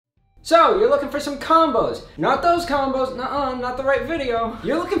So, you're looking for some combos. Not those combos, not the right video.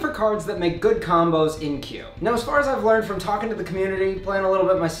 You're looking for cards that make good combos in queue. Now, as far as I've learned from talking to the community, playing a little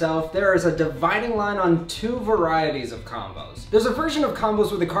bit myself, there is a dividing line on two varieties of combos. There's a version of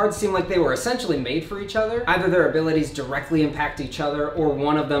combos where the cards seem like they were essentially made for each other. Either their abilities directly impact each other, or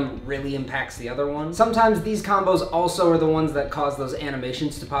one of them really impacts the other one. Sometimes these combos also are the ones that cause those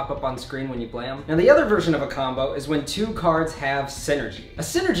animations to pop up on screen when you play them. Now, the other version of a combo is when two cards have synergy. A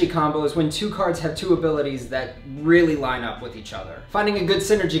synergy combo is when two cards have two abilities that really line up with each other. Finding a good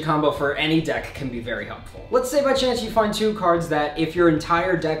synergy combo for any deck can be very helpful. Let's say by chance you find two cards that, if your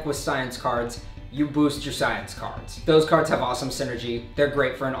entire deck was science cards, you boost your science cards. Those cards have awesome synergy. They're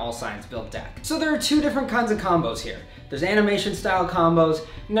great for an all science build deck. So there are two different kinds of combos here. There's animation style combos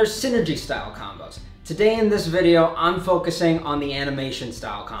and there's synergy style combos. Today in this video, I'm focusing on the animation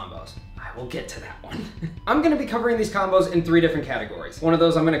style combos. We'll get to that one. I'm gonna be covering these combos in three different categories. One of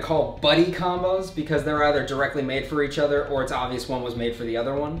those I'm gonna call buddy combos because they're either directly made for each other or it's obvious one was made for the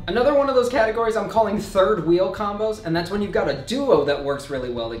other one. Another one of those categories I'm calling third wheel combos, and that's when you've got a duo that works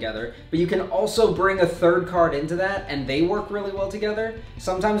really well together, but you can also bring a third card into that and they work really well together.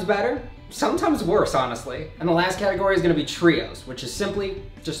 Sometimes better, sometimes worse, honestly. And the last category is gonna be trios, which is simply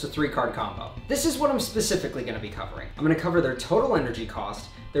just a 3-card combo. This is what I'm specifically gonna be covering. I'm gonna cover their total energy cost,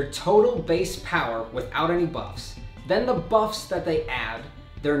 their total base power without any buffs, then the buffs that they add,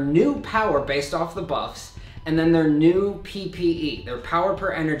 their new power based off the buffs, and then their new PPE, their power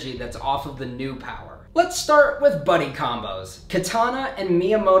per energy that's off of the new power. Let's start with buddy combos. Katana and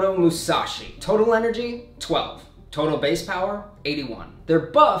Miyamoto Musashi. Total energy, 12. Total base power, 81. Their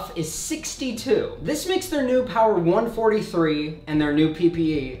buff is 62. This makes their new power 143 and their new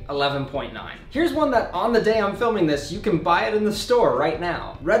PPE 11.9. Here's one that on the day I'm filming this, you can buy it in the store right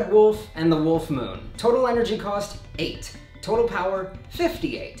now. Red Wolf and the Wolf Moon. Total energy cost, 8. Total power,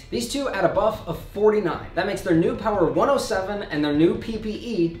 58. These two add a buff of 49. That makes their new power 107 and their new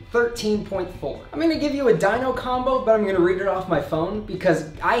PPE 13.4. I'm gonna give you a dino combo, but I'm gonna read it off my phone because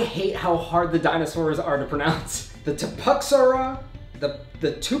I hate how hard the dinosaurs are to pronounce. The Tupuxora, the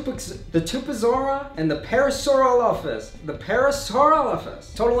Tupazora, and the Parasaurolophus. The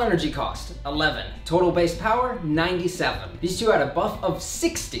Parasaurolophus. Total energy cost, 11. Total base power, 97. These two had a buff of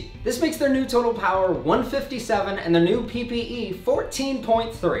 60. This makes their new total power 157 and their new PPE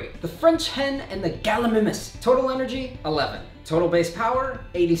 14.3. The French Hen and the Gallimimus. Total energy, 11. Total base power,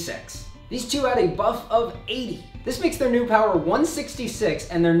 86. These two had a buff of 80. This makes their new power 166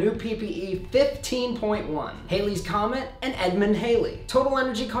 and their new PPE 15.1. Haley's Comet and Edmund Haley. Total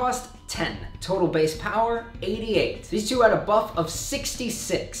energy cost, 10. Total base power, 88. These two had a buff of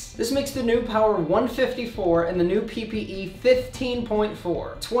 66. This makes the new power 154 and the new PPE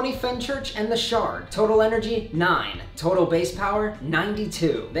 15.4. 20 Fenchurch and the Shard. Total energy, 9. Total base power,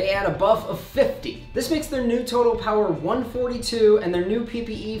 92. They add a buff of 50. This makes their new total power 142 and their new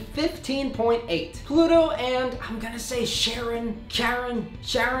PPE 15.8. Pluto and, I'm gonna say Sharon.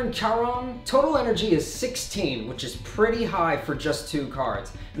 Total energy is 16, which is pretty high for just two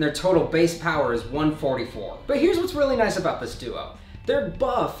cards. And their total base power is 144. But here's what's really nice about this duo. Their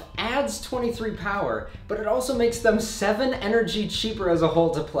buff adds 23 power, but it also makes them 7 energy cheaper as a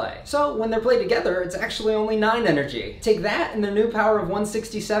whole to play. So when they're played together, it's actually only 9 energy. Take that and their new power of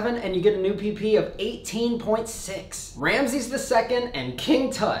 167 and you get a new PP of 18.6. Ramses II and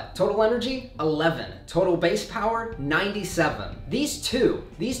King Tut. Total energy, 11. Total base power, 97. These two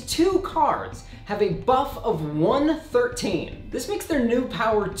cards have a buff of 113. This makes their new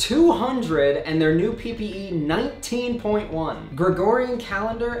power 200 and their new PPE 19.1. Gregorian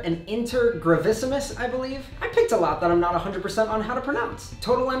Calendar and Intergravissimus, I believe. I picked a lot that I'm not 100% on how to pronounce.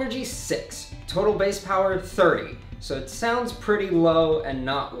 Total energy, 6. Total base power, 30. So it sounds pretty low and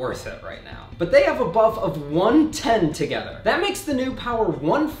not worth it right now. But they have a buff of 110 together. That makes the new power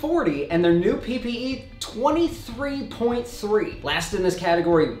 140 and their new PPE 23.3. Last in this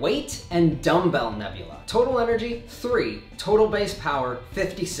category, Weight and Dumbbell Nebula. Total energy, 3. Total base power,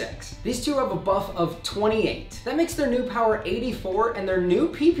 56. These two have a buff of 28. That makes their new power 84 and their new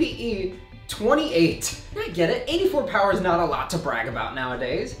PPE 28. I get it, 84 power is not a lot to brag about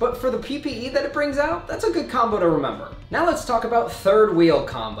nowadays, but for the PPE that it brings out, that's a good combo to remember. Now let's talk about third wheel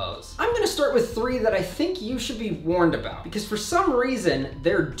combos. I'm gonna start with 3 that I think you should be warned about, because for some reason,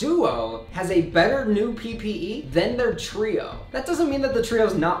 their duo has a better new PPE than their trio. That doesn't mean that the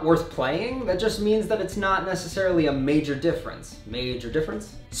trio's not worth playing, that just means that it's not necessarily a major difference. Major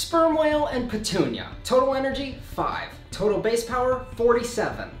difference? Sperm Whale and Petunia. Total energy, 5. total base power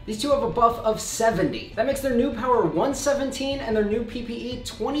 47. These two have a buff of 70. That makes their new power 117 and their new PPE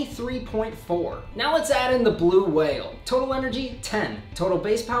 23.4. Now let's add in the blue whale. Total energy 10, total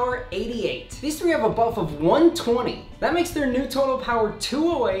base power 88. These three have a buff of 120. That makes their new total power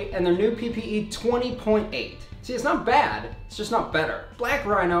 208 and their new PPE 20.8. See, it's not bad, it's just not better. Black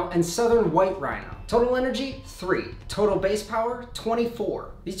Rhino and Southern White Rhino. Total energy 3, total base power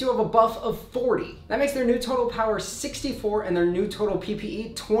 24. These two have a buff of 40. That makes their new total power 64 and their new total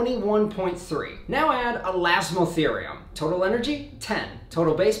PPE 21.3. Now add Elasmotherium. Total energy 10,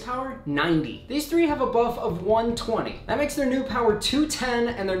 total base power 90. These three have a buff of 120. That makes their new power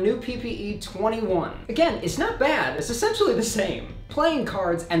 210 and their new PPE 21. Again, it's not bad, it's essentially the same. Playing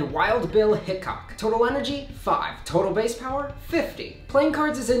cards and Wild Bill Hickok. Total energy 5, total base power 50. Playing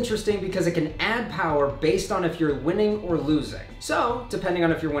cards is interesting because it can add power based on if you're winning or losing. So, depending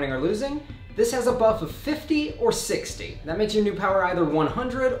on if you're winning or losing, this has a buff of 50 or 60. That makes your new power either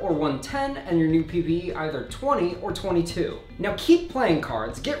 100 or 110 and your new PPE either 20 or 22. Now keep playing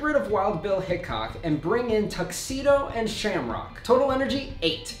cards, get rid of Wild Bill Hickok, and bring in Tuxedo and Shamrock. Total energy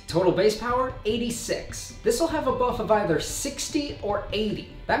 8, total base power 86. This will have a buff of either 60 or 80.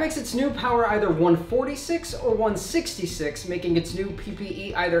 That makes its new power either 146 or 166, making its new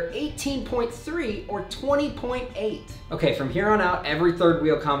PPE either 18.3 or 20.8. Okay, from here on out, every third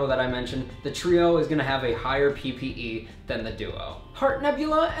wheel combo that I mentioned, the trio is gonna have a higher PPE than the duo. Heart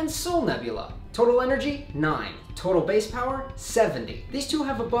Nebula and Soul Nebula. Total energy 9, total base power 70. These two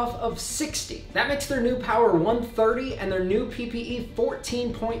have a buff of 60. That makes their new power 130 and their new PPE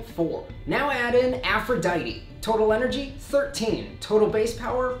 14.4. Now add in Aphrodite. Total energy 13, total base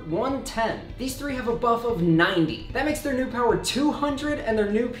power 110. These three have a buff of 90. That makes their new power 200 and their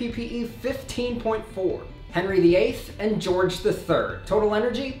new PPE 15.4. Henry VIII and George III. Total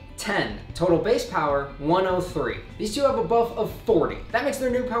energy 10, total base power 103. These two have a buff of 40. That makes their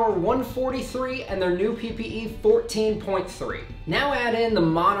new power 143 and their new PPE 14.3. Now add in the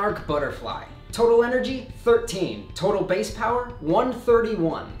Monarch Butterfly. Total energy 13, total base power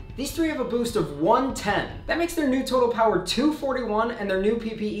 131. These three have a boost of 110. That makes their new total power 241 and their new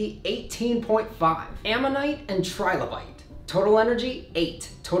PPE 18.5. Ammonite and Trilobite. Total energy 8,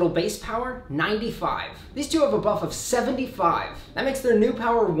 total base power 95. These two have a buff of 75. That makes their new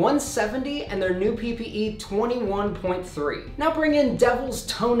power 170 and their new PPE 21.3. Now bring in Devil's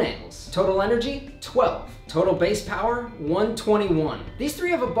Toenails. Total energy 12. Total base power 121. These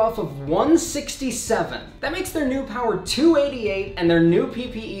three have a buff of 167. That makes their new power 288 and their new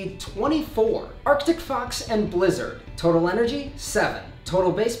PPE 24. Arctic Fox and Blizzard. Total energy 7.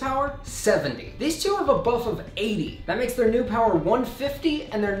 Total base power 70. These two have a buff of 80. That makes their new power 150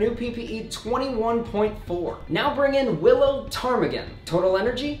 and their new PPE 21.4. Now bring in Willow Ptarmigan. Total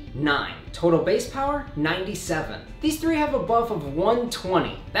energy 9. Total base power 97. These three have a buff of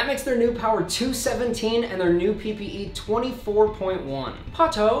 120. That makes their new power 217 and their new PPE 24.1.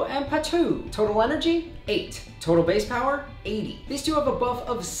 Pato and Patu. Total energy 8. Total base power 80. These two have a buff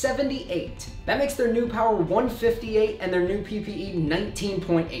of 78. That makes their new power 158 and their new PPE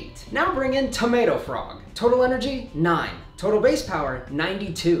 19.8. Now bring in Tomato Frog. Total energy 9. Total base power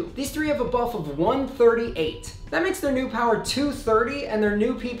 92. These three have a buff of 138. That makes their new power 230 and their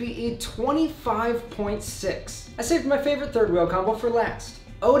new PPE 25.6. I saved my favorite third wheel combo for last.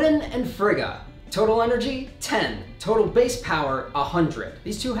 Odin and Frigga. Total energy 10. Total base power 100.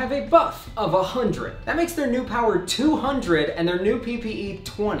 These two have a buff of 100. That makes their new power 200 and their new PPE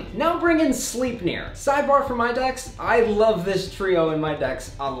 20. Now bring in Sleipnir. Sidebar for my decks, I love this trio in my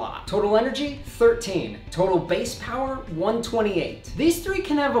decks a lot. Total energy 13. Total base power 128. These three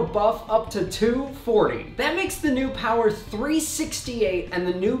can have a buff up to 240. That makes the new power 368 and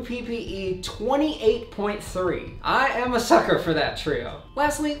the new PPE 28.3. I am a sucker for that trio.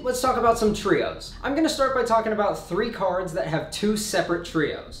 Lastly, let's talk about some trios. I'm gonna start by talking about 3 cards that have 2 separate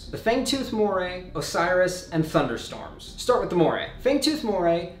trios. The Fangtooth Moray, Osiris, and Thunderstorms. Start with the Moray. Fangtooth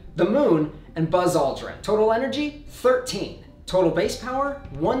Moray, the Moon, and Buzz Aldrin. Total energy 13. Total base power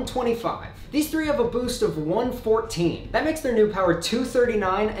 125. These three have a boost of 114. That makes their new power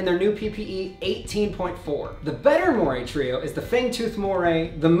 239 and their new PPE 18.4. The better Moray trio is the Fangtooth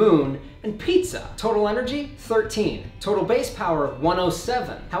Moray, the Moon, and Pizza. Total energy 13. Total base power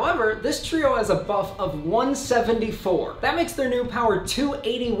 107. However, this trio has a buff of 174. That makes their new power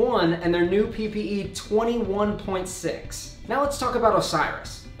 281 and their new PPE 21.6. Now let's talk about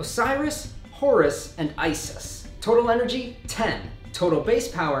Osiris. Osiris, Horus, and Isis. Total energy 10. Total base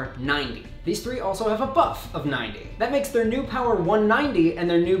power 90. These three also have a buff of 90. That makes their new power 190 and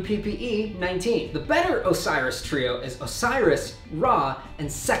their new PPE 19. The better Osiris trio is Osiris, Ra,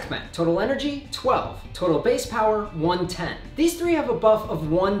 and Sekhmet. Total energy 12. Total base power 110. These three have a buff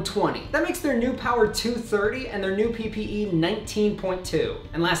of 120. That makes their new power 230 and their new PPE 19.2.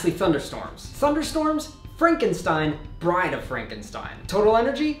 And lastly, Thunderstorms. Thunderstorms, Frankenstein, Bride of Frankenstein. Total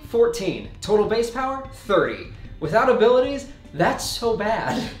energy 14. Total base power 30. Without abilities, that's so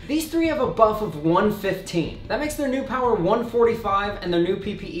bad. These three have a buff of 115. That makes their new power 145 and their new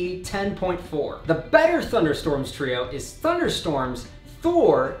PPE 10.4. The better Thunderstorms trio is Thunderstorms,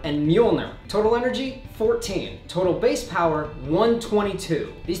 Thor, and Mjolnir. Total energy 14. Total base power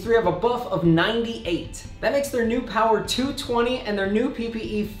 122. These three have a buff of 98. That makes their new power 220 and their new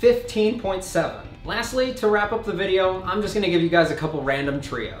PPE 15.7. Lastly, to wrap up the video, I'm just gonna give you guys a couple random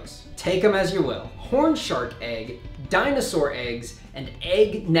trios. Take them as you will. Horn Shark Egg, Dinosaur Eggs, and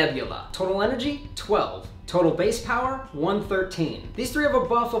Egg Nebula. Total energy 12. Total base power 113. These three have a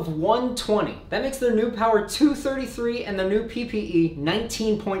buff of 120. That makes their new power 233 and their new PPE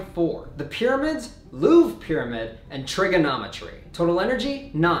 19.4. The Pyramids, Louvre Pyramid, and Trigonometry. Total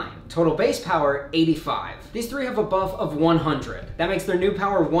energy 9. Total base power 85. These three have a buff of 100. That makes their new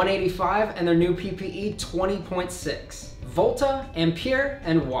power 185 and their new PPE 20.6. Volta, Ampere,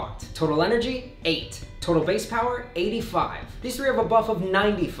 and Watt. Total energy 8. Total base power 85. These three have a buff of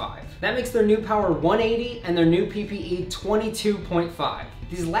 95. That makes their new power 180 and their new PPE 22.5.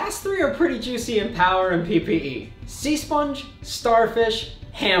 These last three are pretty juicy in power and PPE. Sea Sponge, Starfish,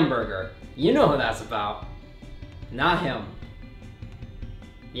 Hamburger. You know who that's about. Not him.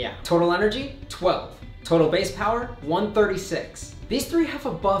 Yeah. Total energy 12. Total base power 136. These three have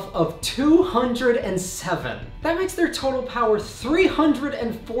a buff of 207. That makes their total power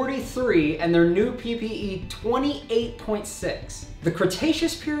 343 and their new PPE 28.6. The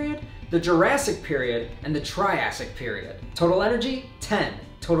Cretaceous period, the Jurassic period, and the Triassic period. Total energy 10.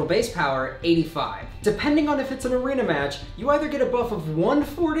 Total base power 85. Depending on if it's an arena match, you either get a buff of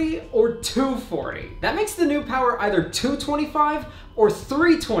 140 or 240. That makes the new power either 225 or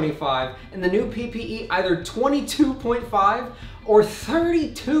 325, and the new PPE either 22.5 or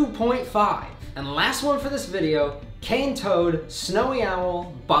 32.5. And last one for this video, Cane Toad, Snowy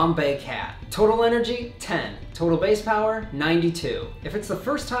Owl, Bombay Cat. Total energy 10. Total base power 92. If it's the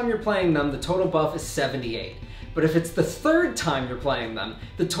first time you're playing them, the total buff is 78. But if it's the third time you're playing them,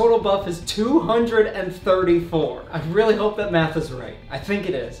 the total buff is 234. I really hope that math is right. I think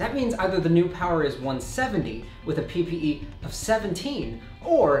it is. That means either the new power is 170 with a PPE of 17,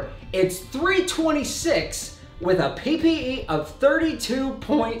 or it's 326 with a PPE of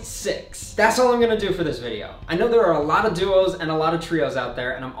 32.6. That's all I'm gonna do for this video. I know there are a lot of duos and a lot of trios out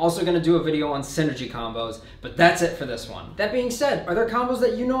there, and I'm also gonna do a video on synergy combos, but that's it for this one. That being said, are there combos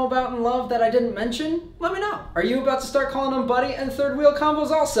that you know about and love that I didn't mention? Let me know. Are you about to start calling them buddy and third wheel combos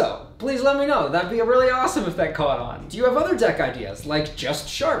also? Please let me know. That'd be really awesome if that caught on. Do you have other deck ideas, like just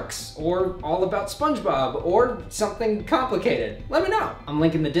sharks, or all about SpongeBob, or something complicated? Let me know. I'm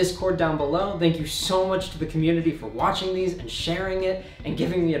linking the Discord down below. Thank you so much to the community for watching these and sharing it and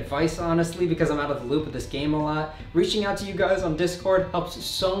giving me advice, honestly, because I'm out of the loop with this game a lot. Reaching out to you guys on Discord helps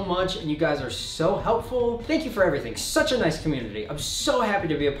so much, and you guys are so helpful. Thank you for everything. Such a nice community. I'm so happy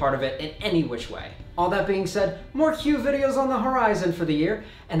to be a part of it in any which way. All that being said, more Q videos on the horizon for the year,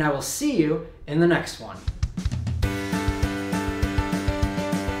 and I will see you in the next one.